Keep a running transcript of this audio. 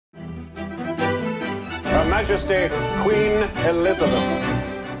Majesty Queen Elizabeth.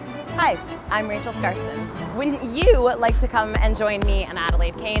 Hi, I'm Rachel Skarsten. Wouldn't you like to come and join me and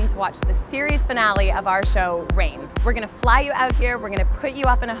Adelaide Kane to watch the series finale of our show, Rain? We're gonna fly you out here, we're gonna put you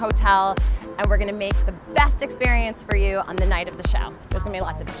up in a hotel, and we're gonna make the best experience for you on the night of the show. There's gonna be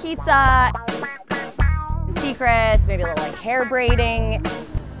lots of pizza, secrets, maybe a little like hair braiding.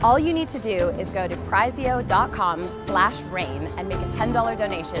 All you need to do is go to prizio.com/rain and make a $10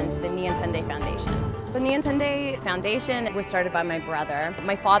 donation to the Nientende Foundation. The Nientende Foundation was started by my brother.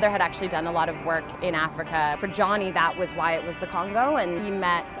 My father had actually done a lot of work in Africa. For Johnny, that was why it was the Congo, and he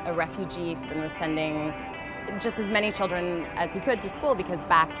met a refugee and was sending just as many children as he could to school, because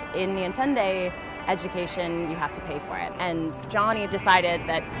back in Nientende, education, you have to pay for it. And Johnny decided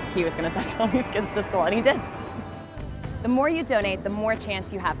that he was going to send all these kids to school, and he did. The more you donate, the more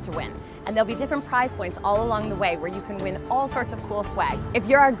chance you have to win. And there'll be different prize points all along the way where you can win all sorts of cool swag. If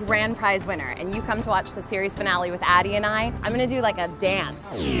you're our grand prize winner and you come to watch the series finale with Addie and I'm gonna do like a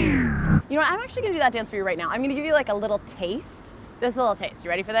dance. You know what, I'm actually gonna do that dance for you right now. I'm gonna give you like a little taste. This is a little taste. You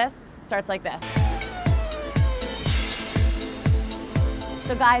ready for this? It starts like this.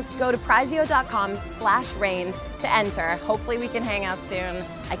 So guys, go to prizio.com/rain to enter. Hopefully we can hang out soon.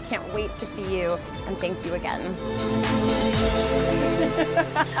 I can't wait to see you, and thank you again.